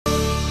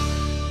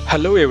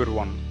Hello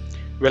everyone,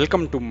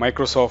 welcome to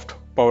Microsoft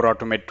Power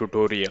Automate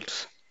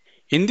tutorials.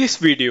 In this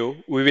video,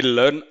 we will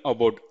learn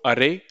about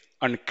array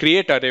and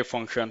create array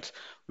functions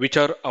which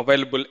are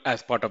available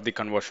as part of the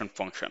conversion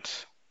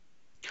functions.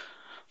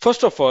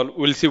 First of all,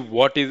 we'll see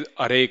what is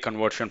array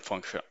conversion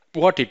function,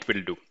 what it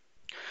will do.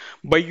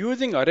 By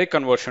using array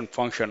conversion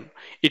function,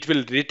 it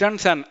will return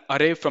an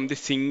array from the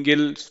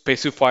single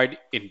specified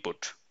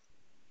input.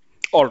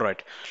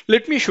 Alright,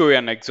 let me show you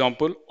an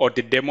example or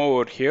the demo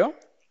over here.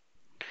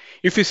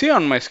 If you see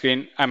on my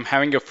screen, I'm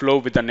having a flow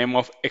with the name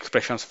of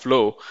expressions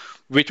flow,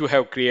 which we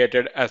have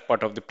created as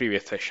part of the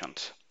previous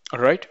sessions. All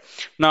right.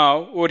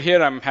 Now over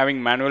here, I'm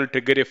having manual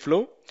trigger a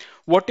flow.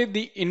 What is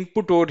the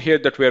input over here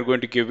that we are going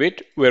to give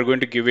it? We are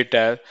going to give it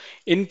as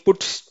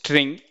input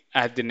string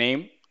as the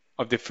name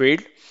of the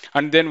field.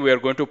 And then we are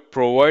going to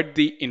provide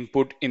the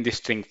input in the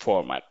string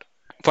format.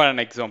 For an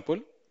example,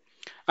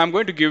 I'm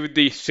going to give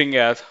the string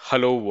as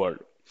hello world.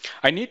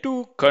 I need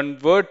to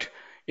convert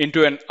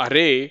into an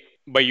array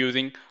by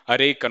using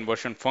array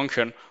conversion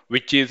function,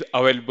 which is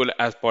available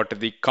as part of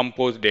the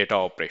compose data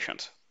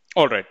operations.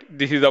 All right,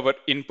 this is our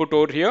input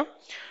over here.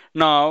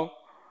 Now,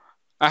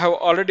 I have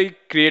already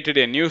created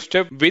a new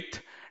step with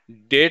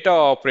data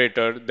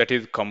operator that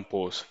is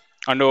compose.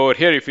 And over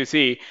here, if you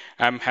see,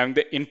 I'm having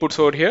the inputs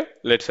over here.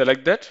 Let's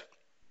select that.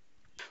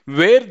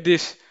 Where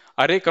this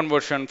array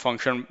conversion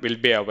function will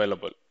be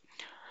available.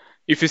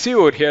 If you see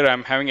over here,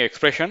 I'm having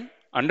expression.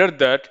 Under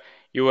that,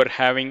 you are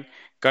having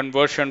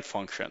conversion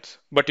functions.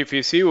 But if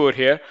you see over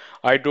here,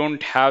 I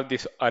don't have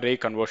this array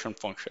conversion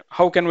function.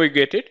 How can we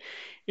get it?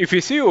 If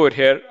you see over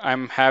here,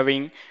 I'm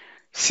having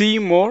see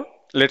more.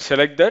 Let's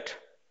select that.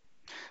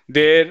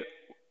 There,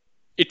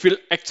 it will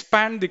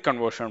expand the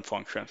conversion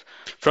functions.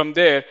 From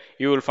there,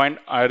 you will find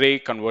array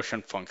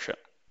conversion function.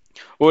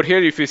 Over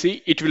here, if you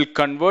see, it will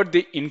convert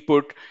the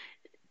input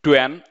to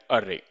an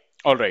array.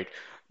 All right.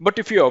 But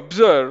if you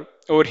observe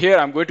over here,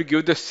 I'm going to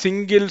give the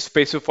single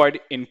specified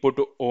input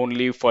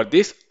only for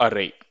this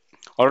array.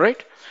 All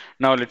right.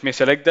 Now let me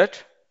select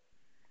that.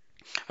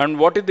 And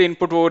what is the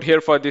input over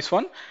here for this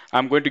one?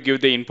 I'm going to give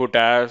the input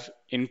as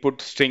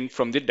input string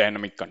from the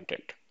dynamic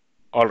content.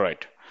 All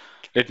right.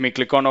 Let me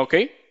click on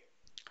OK.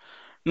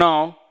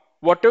 Now,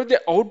 whatever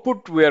the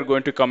output we are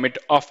going to commit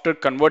after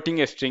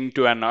converting a string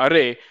to an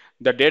array,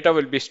 the data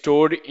will be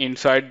stored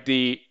inside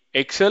the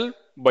Excel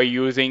by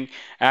using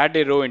add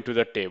a row into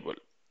the table.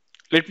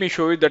 Let me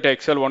show you that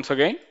Excel once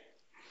again.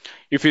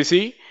 If you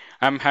see,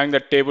 I'm having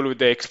the table with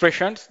the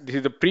expressions. This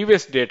is the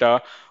previous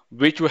data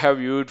which we have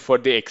used for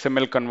the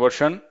XML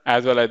conversion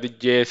as well as the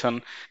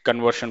JSON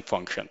conversion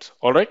functions.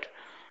 All right.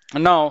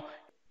 Now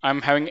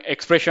I'm having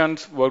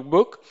expressions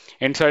workbook.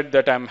 Inside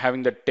that, I'm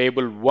having the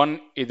table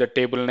 1 is the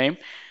table name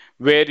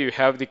where you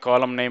have the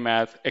column name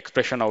as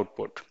expression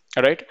output.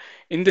 All right.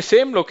 In the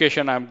same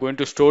location, I'm going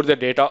to store the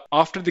data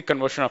after the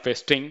conversion of a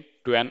string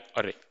to an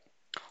array.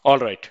 All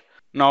right.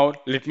 Now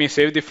let me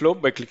save the flow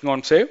by clicking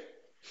on save.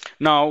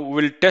 Now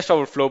we'll test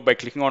our flow by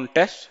clicking on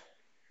test.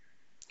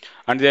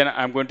 And then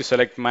I'm going to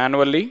select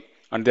manually.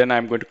 And then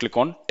I'm going to click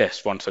on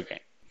test once again.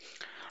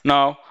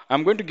 Now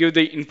I'm going to give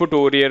the input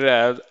over here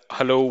as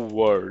hello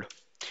world.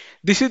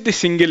 This is the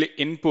single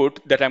input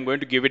that I'm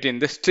going to give it in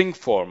the string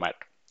format.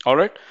 All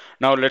right.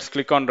 Now let's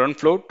click on run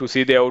flow to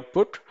see the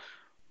output.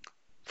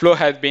 Flow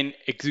has been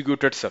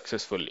executed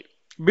successfully.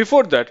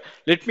 Before that,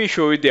 let me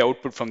show you the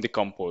output from the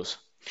compose.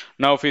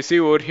 Now if you see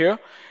over here,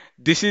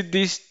 this is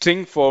the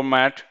string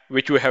format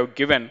which we have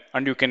given,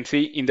 and you can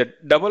see in the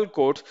double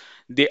quotes,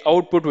 the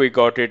output we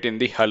got it in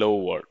the hello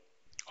world.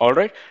 All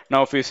right.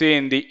 Now if you see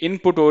in the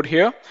input over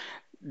here,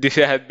 this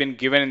has been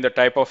given in the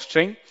type of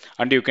string,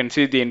 and you can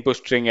see the input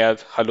string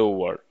as hello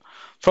world.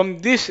 From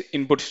this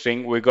input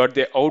string, we got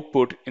the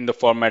output in the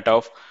format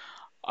of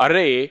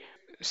array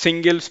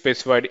single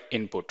specified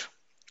input.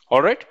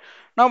 All right.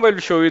 Now I will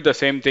show you the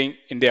same thing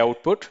in the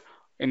output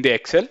in the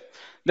Excel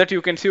that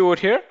you can see over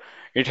here.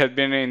 It has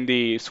been in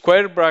the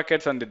square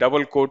brackets and the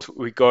double quotes.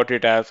 We got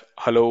it as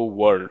hello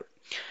world.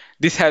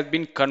 This has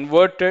been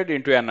converted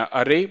into an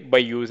array by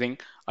using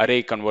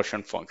array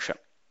conversion function.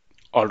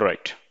 All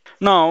right.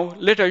 Now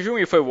let's assume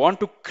if I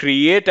want to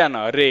create an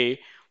array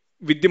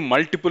with the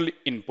multiple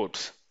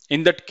inputs.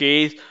 In that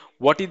case,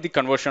 what is the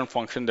conversion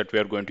function that we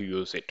are going to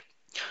use it?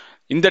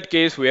 In that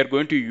case, we are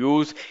going to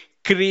use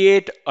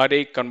create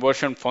array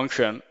conversion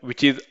function,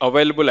 which is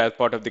available as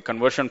part of the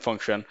conversion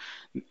function.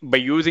 By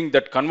using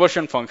that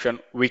conversion function,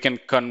 we can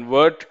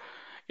convert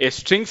a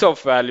strings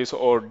of values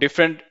or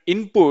different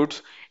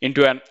inputs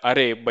into an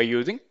array by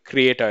using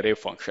create array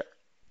function.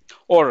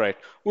 All right,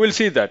 we'll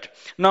see that.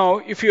 Now,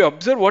 if you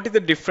observe what is the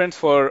difference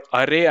for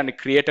array and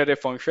create array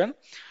function,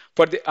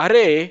 for the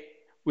array,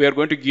 we are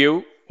going to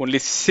give only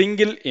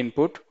single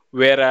input,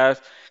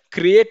 whereas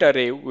create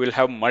array will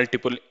have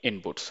multiple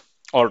inputs.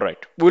 All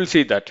right, we'll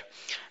see that.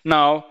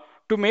 Now,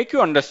 to make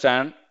you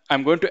understand,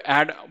 I'm going to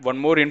add one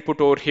more input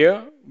over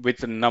here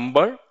with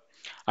number,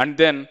 and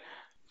then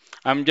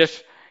I'm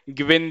just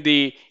giving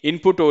the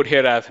input over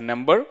here as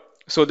number.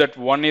 so that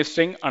one is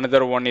string,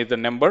 another one is the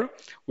number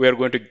we are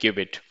going to give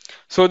it.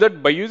 So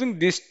that by using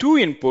these two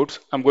inputs,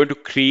 I'm going to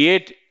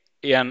create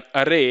an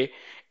array,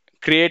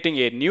 creating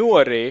a new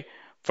array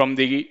from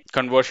the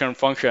conversion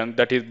function,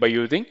 that is by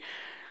using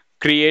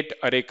create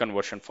array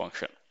conversion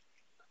function.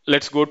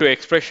 Let's go to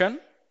expression.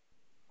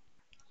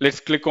 Let's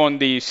click on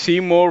the see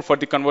more for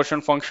the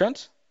conversion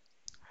functions.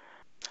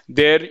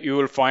 There you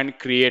will find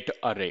create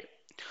array.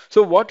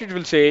 So what it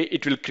will say,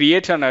 it will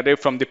create an array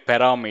from the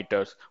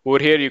parameters. Over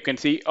here you can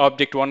see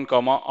object 1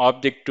 comma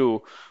object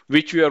 2,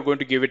 which we are going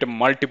to give it a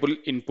multiple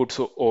inputs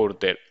over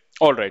there.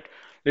 All right,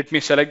 let me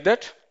select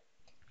that.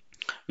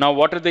 Now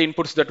what are the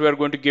inputs that we are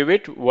going to give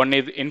it? One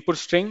is input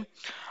string,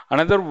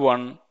 another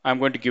one I'm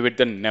going to give it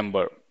the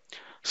number.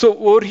 So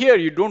over here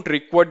you don't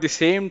require the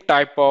same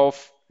type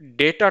of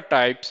data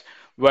types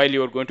while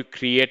you are going to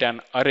create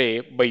an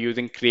array by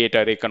using create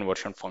array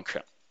conversion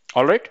function.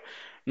 All right,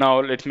 now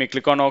let me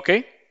click on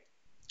OK.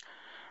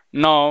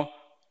 Now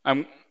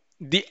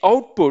the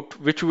output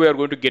which we are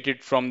going to get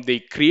it from the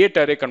create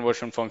array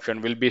conversion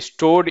function will be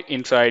stored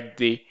inside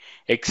the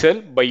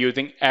Excel by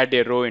using add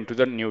a row into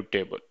the new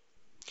table.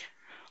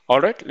 All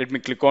right, let me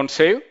click on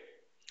save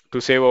to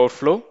save our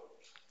flow.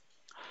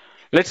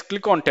 Let's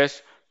click on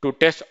test to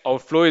test our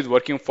flow is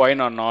working fine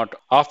or not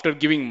after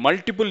giving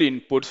multiple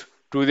inputs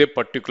to the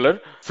particular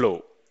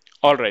flow.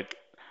 All right,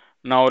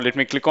 now let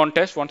me click on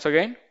test once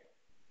again.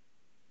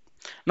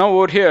 Now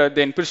over here,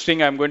 the input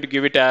string, I'm going to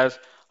give it as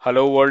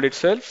hello world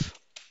itself.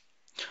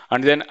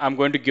 And then I'm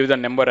going to give the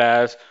number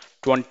as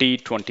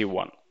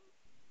 2021.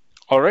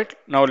 All right,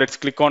 now let's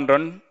click on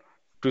run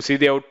to see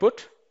the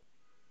output.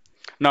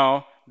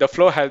 Now the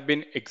flow has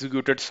been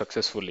executed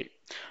successfully.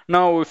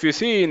 Now if you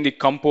see in the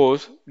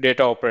compose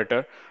data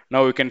operator,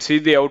 now you can see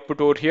the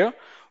output over here.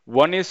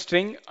 One is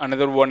string,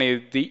 another one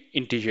is the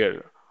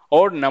integer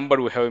or number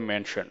we have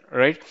mentioned,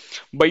 right?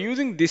 By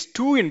using these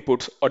two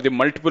inputs or the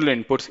multiple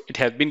inputs, it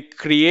has been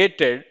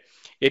created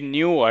a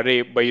new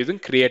array by using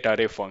create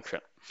array function.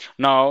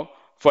 Now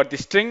for the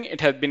string,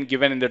 it has been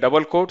given in the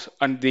double quotes,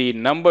 and the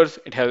numbers,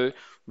 it has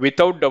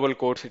without double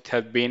quotes, it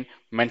has been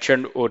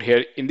mentioned over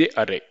here in the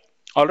array.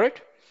 All right.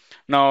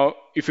 Now,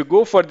 if you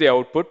go for the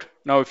output,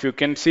 now if you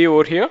can see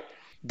over here,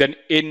 then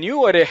a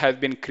new array has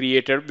been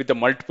created with the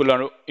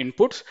multiple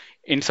inputs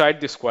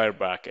inside the square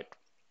bracket.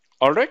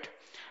 All right.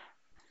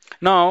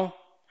 Now,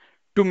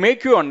 to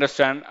make you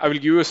understand, I will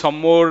give you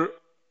some more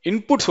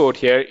inputs over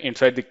here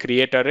inside the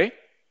create array.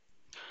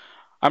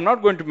 I'm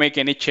not going to make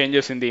any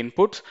changes in the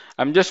inputs.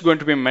 I'm just going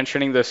to be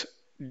mentioning this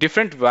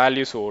different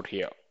values over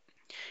here.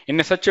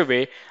 In such a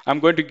way, I'm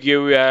going to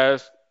give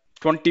as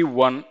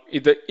 21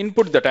 is the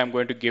input that I'm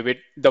going to give it.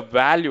 The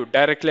value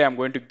directly, I'm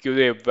going to give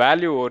a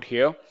value over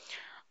here.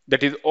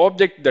 That is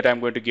object that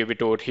I'm going to give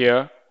it over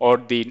here, or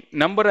the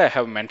number I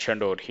have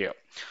mentioned over here.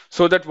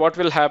 So that what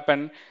will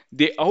happen,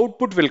 the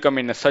output will come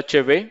in such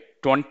a way,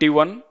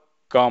 21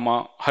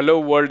 comma hello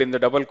world in the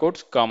double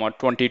quotes comma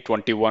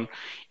 2021.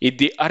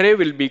 The array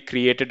will be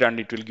created and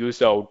it will use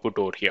the output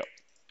over here.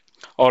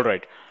 All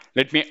right,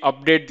 let me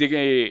update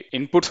the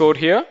inputs over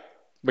here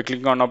by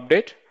clicking on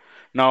update.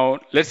 Now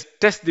let's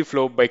test the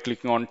flow by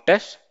clicking on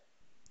test,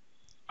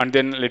 and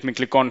then let me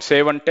click on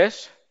save and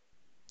test.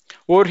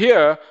 Over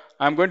here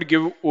I'm going to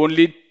give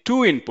only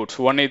two inputs.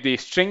 One is the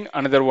string,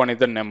 another one is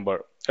the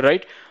number,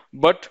 right?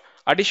 But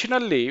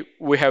additionally,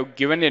 we have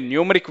given a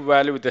numeric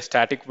value with a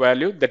static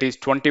value, that is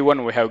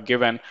 21 we have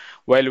given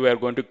while we are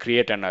going to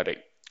create an array.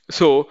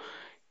 So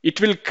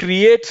it will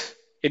create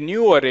a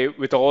new array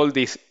with all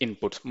these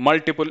inputs,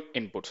 multiple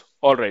inputs.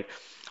 All right,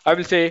 I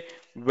will say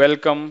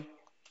welcome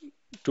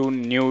to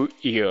new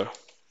year.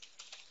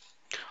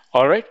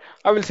 All right,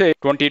 I will say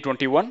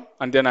 2021,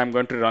 and then I'm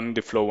going to run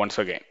the flow once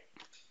again.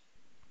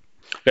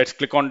 Let's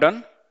click on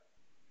done.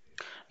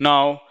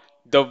 Now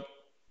the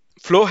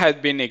flow has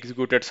been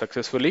executed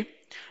successfully.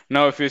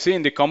 Now if you see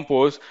in the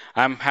compose,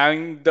 I'm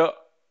having the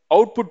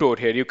output over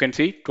here. You can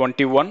see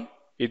 21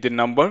 is the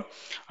number,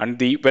 and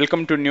the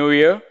welcome to new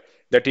year,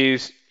 that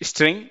is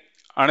string.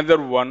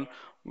 Another one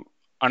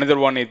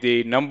is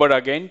the number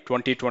again,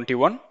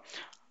 2021.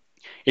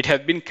 It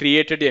has been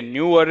created a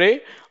new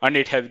array and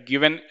it has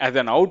given as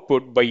an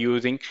output by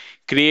using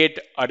create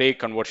array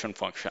conversion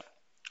function.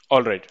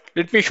 All right,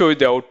 let me show you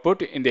the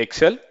output in the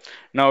Excel.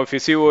 Now if you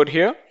see over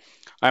here,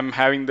 I'm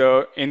having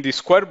in the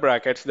square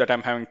brackets that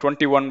I'm having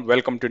 21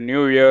 welcome to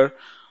new year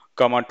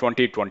comma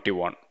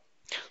 2021.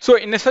 So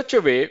in such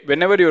a way,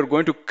 whenever you're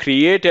going to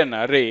create an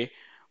array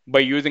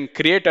by using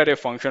create array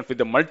functions with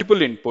the multiple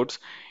inputs,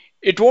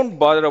 it won't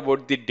bother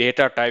about the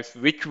data types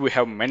which we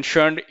have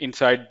mentioned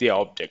inside the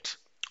objects.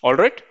 All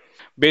right,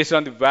 based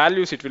on the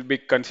values, it will be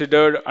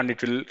considered and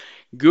it will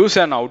give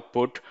an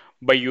output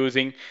by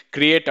using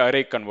create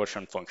array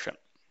conversion function.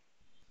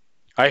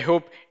 I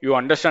hope you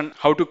understand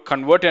how to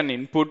convert an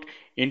input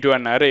into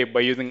an array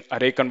by using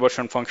array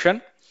conversion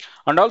function.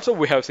 And also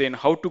we have seen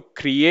how to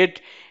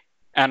create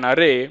an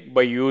array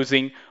by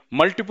using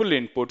multiple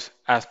inputs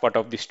as part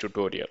of this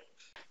tutorial.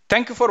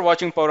 Thank you for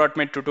watching Power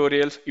Automate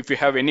tutorials. If you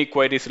have any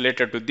queries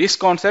related to this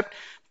concept,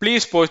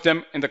 please post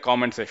them in the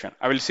comment section.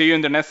 I will see you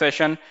in the next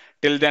session.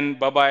 Till then,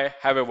 bye bye.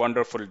 Have a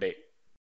wonderful day.